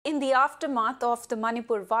In the aftermath of the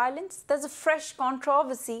Manipur violence, there's a fresh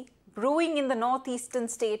controversy brewing in the northeastern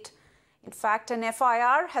state. In fact, an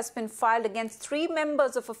FIR has been filed against 3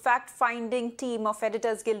 members of a fact-finding team of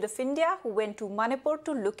Editors Guild of India who went to Manipur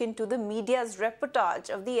to look into the media's reportage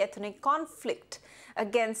of the ethnic conflict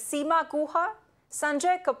against Seema Guha,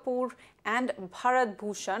 Sanjay Kapoor and Bharat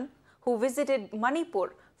Bhushan, who visited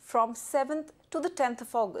Manipur from 7th to the 10th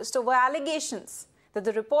of August over allegations that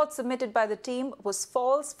the report submitted by the team was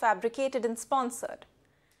false, fabricated and sponsored.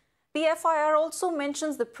 The FIR also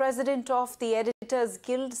mentions the president of the Editors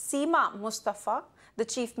Guild, Seema Mustafa. The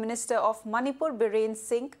Chief Minister of Manipur, Biren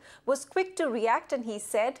Singh, was quick to react, and he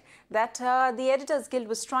said that the Editors Guild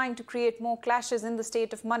was trying to create more clashes in the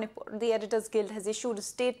state of Manipur. The Editors Guild has issued a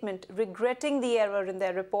statement regretting the error in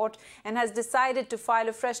their report and has decided to file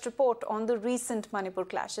a fresh report on the recent Manipur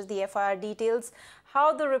clashes. The FIR details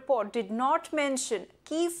how the report did not mention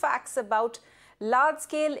key facts about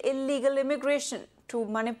large-scale illegal immigration to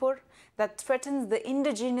Manipur that threatens the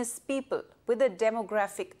indigenous people with a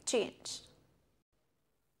demographic change.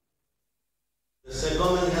 The state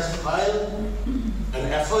government has filed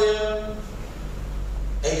an FIR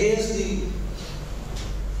against the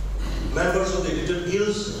members of the editor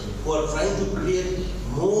guilds who are trying to create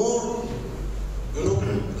more,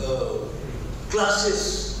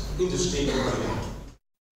 classes in the state of Manipur.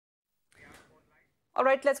 All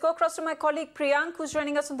right, let's go across to my colleague Priyank, who's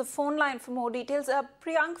joining us on the phone line for more details.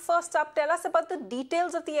 Priyank, first up, tell us about the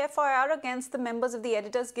details of the FIR against the members of the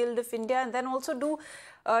Editors Guild of India, and then also do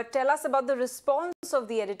tell us about the response of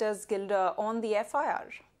the Editors Guild on the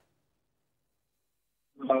FIR.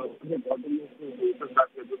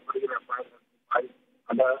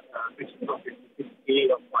 Under Section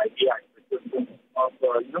 56A of IDI, which is of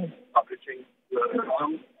publishing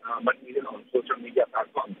material on social media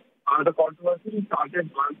platforms. The controversy started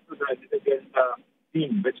once the Editor Guild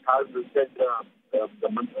team, which has visited the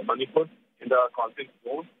Manipur in the conflict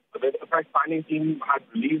zone. The fact-finding team had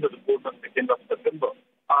released the report on 2nd of September.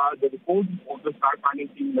 The report of the fact-finding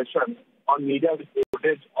team mission on media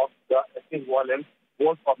footage of the ethnic violence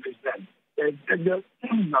was published then. The Editor Guild,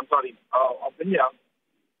 of India,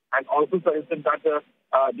 and also suggested that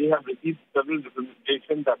they have received several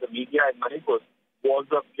representations that the media in Manipur was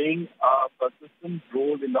playing a persistent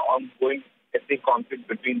role in the ongoing ethnic conflict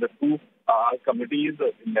between the two communities.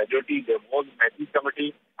 In majority, there was a Metis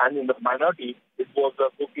committee, and in the minority, it was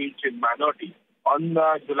a Caucasian minority. On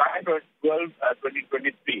July 12,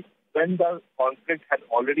 2023, when the conflict had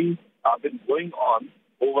already been going on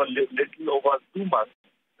over little over 2 months,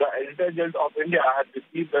 the Editor Guild of India had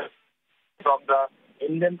received from the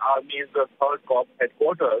Indian Army's 3rd Corps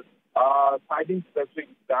headquarters, citing specific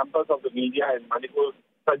examples of the media in Manipur,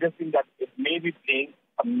 suggesting that it may be playing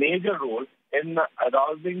a major role in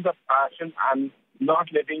arousing the passion and not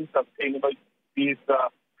letting sustainable peace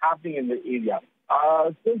happening in the area.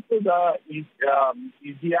 Since the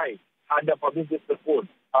EGI had published this report,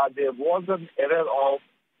 there was an error of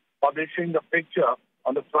publishing the picture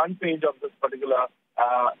on the front page of this particular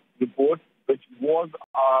report, which was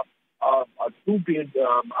a 2-page,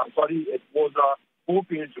 it was a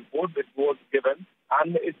 4-page report which was given,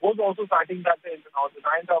 and it was also citing that on the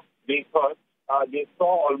 9th of May 1st, they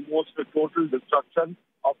saw almost a total destruction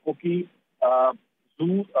of Kuki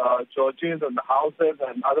zoo, churches and houses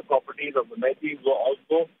and other properties of the Metis were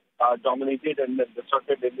also dominated and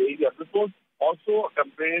destructed in the area. This was also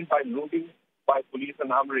accompanied by looting by police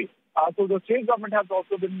and armory. So the state government has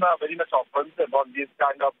also been very much offensive about these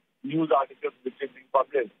kind of news articles which is being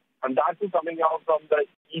published. And that too coming out from the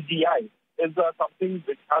EGI is something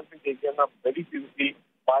which has been taken up very seriously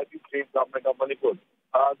by the state government of Manipur.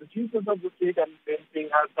 The chief minister of the state and same thing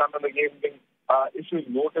has done and again been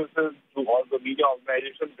issuing notices to all the media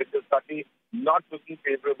organizations, which is certainly not looking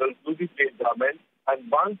favorable to the state government. And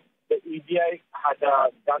once the EGI had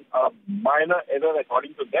done a minor error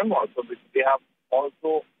according to them also, which they have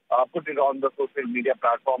also put it on the social media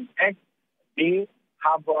platform X, they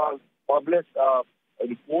have published a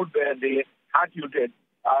report where they attributed,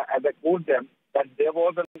 as I quote them, that there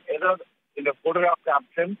was an error in the photograph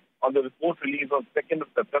caption on the report released on 2nd of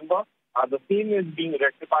September. The same is being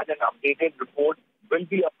rectified and updated report will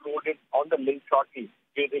be uploaded on the link shortly.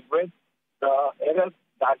 We regret the errors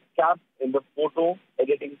that capped in the photo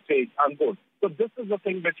editing stage, unquote. So this is the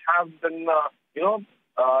thing which has been,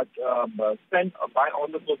 sent by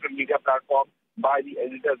on the social media platform by the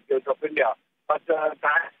Editors Guild of India. But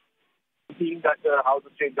seeing that how the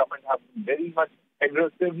state government has been very much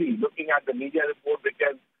aggressively looking at the media report,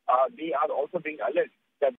 because they are also being alleged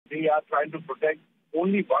that they are trying to protect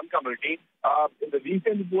only one community in the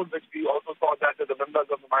recent report, which we also saw that the members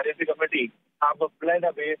of the minority committee have fled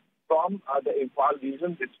away from the Imphal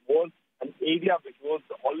region, which was an area which was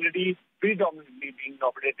already predominantly being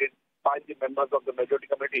dominated by the members of the majority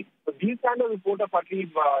committee. So these kind of reports are partly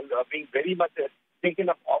being very much taken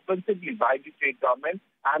up offensively by the state government.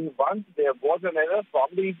 And once there was an error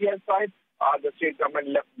from the EGI side, the state government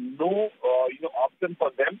left no option for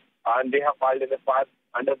them, and they have filed an FIR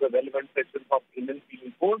under the relevant sections of Indian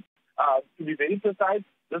Penal Code. To be very precise,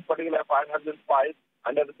 this particular FIR has been filed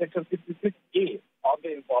under the Section 66A of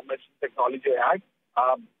the Information Technology Act.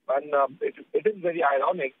 It is very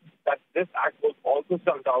ironic that this act was also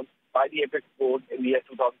struck down by the Apex Court in the year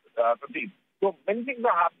 2015. So many things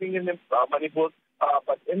are happening in Manipur,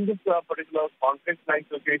 but in this particular conflict-like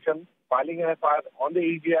situation, filing an FIR on the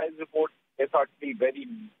EGI's report is certainly very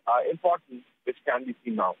important, which can be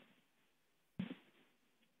seen now.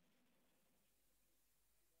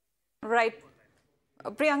 Right.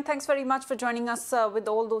 Priyank, thanks very much for joining us with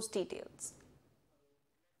all those details.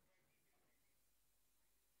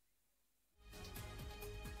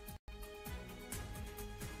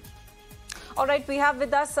 All right, we have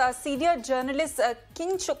with us senior journalist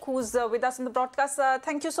King Chuk, who's with us in the broadcast.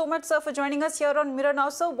 Thank you so much, sir, for joining us here on Mirror Now.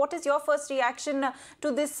 Sir, what is your first reaction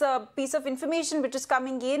to this piece of information which is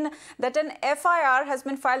coming in that an FIR has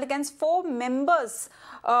been filed against 4 members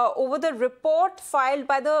over the report filed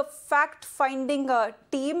by the fact-finding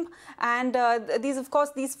team? And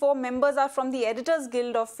these 4 members are from the Editors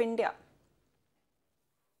Guild of India.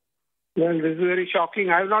 Well, this is very shocking.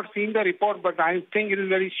 I have not seen the report, but I think it is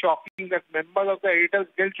very shocking that members of the Editors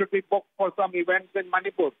Guild should be booked for some events in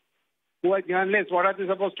Manipur. Who are journalists? What are they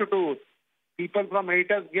supposed to do? People from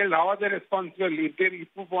Editors Guild, how are they responsible? If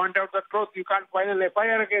you point out the truth, you can't file an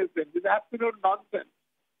FIR against them. This is absolute nonsense.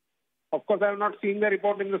 Of course, I have not seen the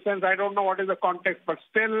report in the sense I don't know what is the context, but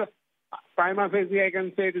still, prima facie, I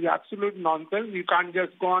can say it is absolute nonsense. You can't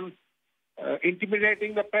just go on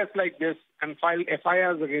intimidating the press like this and file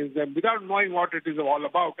FIRs against them without knowing what it is all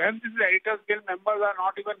about. And these Editors Guild members are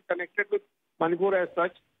not even connected with Manipur as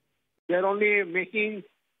such. They're only making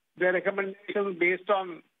their recommendations based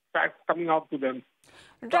on facts coming out to them.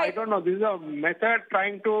 Right. So I don't know. This is a method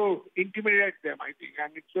trying to intimidate them, I think.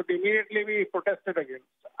 And it should immediately be protested against.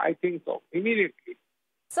 I think so. Immediately.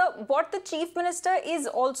 So what the Chief Minister is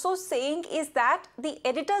also saying is that the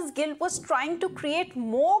Editors Guild was trying to create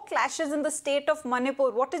more clashes in the state of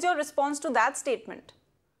Manipur. What is your response to that statement?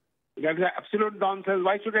 That is absolute nonsense.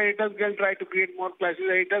 Why should the Editors Guild try to create more clashes?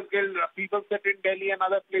 The Editors Guild, people sit in Delhi and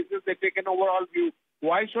other places, they take an overall view.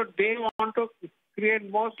 Why should they want to create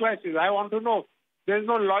more clashes? I want to know. There is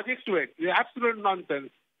no logic to it. It's absolute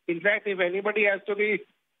nonsense. In fact, if anybody has to be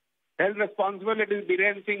held responsible, it is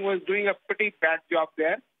Biren Singh, who is doing a pretty bad job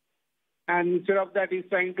there. And instead of that, he's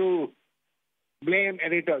trying to blame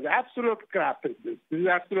editors. Absolute crap is this. This is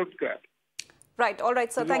absolute crap. Right. All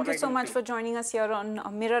right, sir. Thank you so much for joining us here on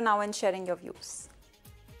Mirror Now and sharing your views.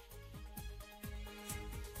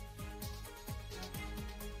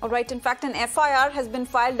 All right. In fact, an FIR has been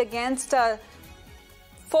filed against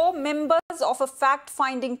 4 members of a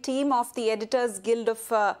fact-finding team of the Editors Guild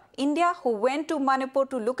of India who went to Manipur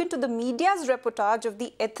to look into the media's reportage of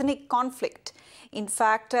the ethnic conflict. In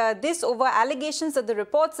fact, this over allegations that the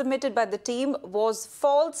report submitted by the team was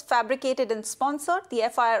false, fabricated and sponsored. The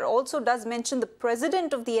FIR also does mention the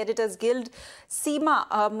president of the Editors Guild,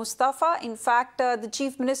 Seema Mustafa. In fact, the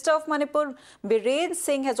Chief Minister of Manipur, Biren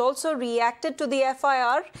Singh, has also reacted to the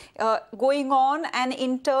FIR, going on and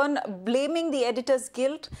in turn blaming the Editors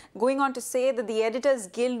Guild, going on to say that the Editors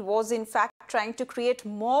Guild was in fact trying to create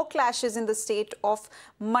more clashes in the state of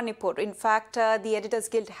Manipur. In fact, the Editors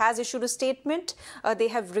Guild has issued a statement. They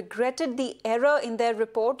have regretted the error in their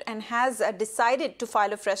report and has decided to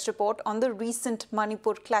file a fresh report on the recent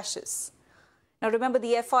Manipur clashes. Now remember,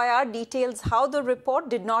 the FIR details how the report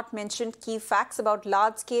did not mention key facts about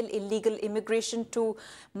large-scale illegal immigration to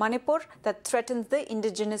Manipur that threatens the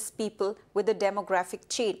indigenous people with a demographic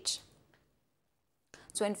change.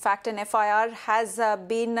 So, in fact, an FIR has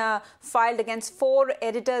been filed against 4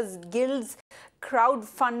 Editors Guilds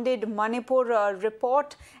crowd-funded Manipur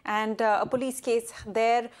report, and a police case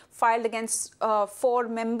there filed against 4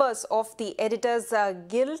 members of the Editors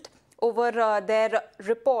Guild over their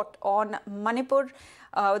report on Manipur.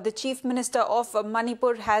 The Chief Minister of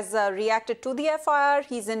Manipur has reacted to the FIR.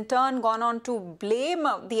 He's in turn gone on to blame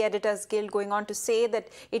the Editors Guild, going on to say that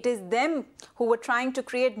it is them who were trying to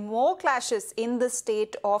create more clashes in the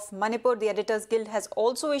state of Manipur. The Editors Guild has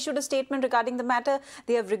also issued a statement regarding the matter.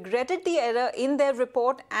 They have regretted the error in their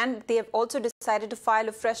report and they have also decided to file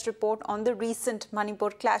a fresh report on the recent Manipur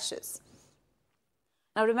clashes.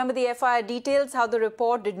 Now remember, the FIR details how the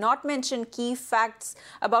report did not mention key facts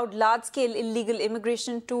about large-scale illegal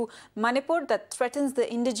immigration to Manipur that threatens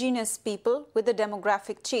the indigenous people with the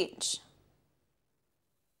demographic change.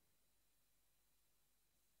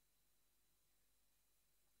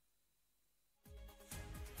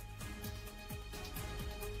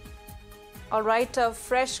 All right, a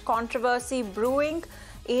fresh controversy brewing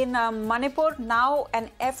in Manipur. Now an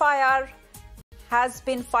FIR has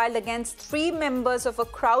been filed against 3 members of a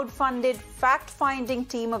crowd-funded fact-finding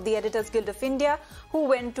team of the Editors Guild of India who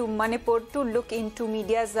went to Manipur to look into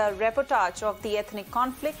media's reportage of the ethnic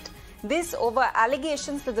conflict. This over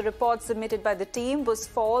allegations that the report submitted by the team was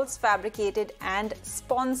false, fabricated and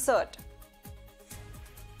sponsored.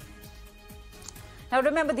 Now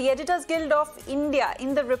remember, the Editors Guild of India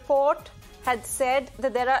in the report had said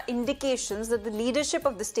that there are indications that the leadership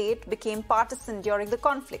of the state became partisan during the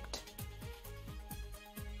conflict.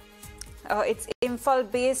 It's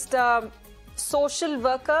Imphal-based social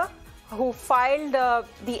worker who filed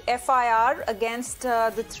the FIR against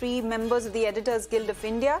the 3 members of the Editors Guild of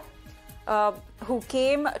India who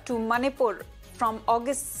came to Manipur from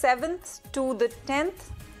August 7th to the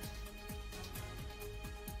 10th.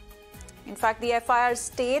 In fact, the FIR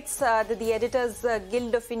states that the Editors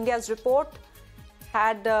Guild of India's report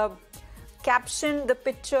had captioned the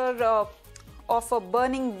picture of a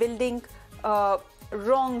burning building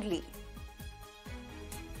wrongly.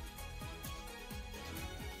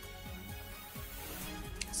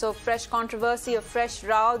 So fresh controversy, a fresh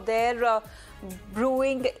row there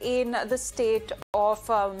brewing in the state of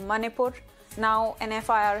Manipur. Now an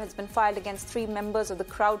FIR has been filed against 3 members of the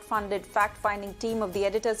crowd-funded fact-finding team of the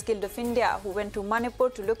Editors Guild of India who went to Manipur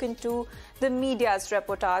to look into the media's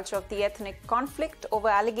reportage of the ethnic conflict over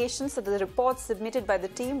allegations that the report submitted by the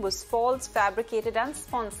team was false, fabricated and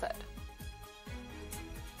sponsored.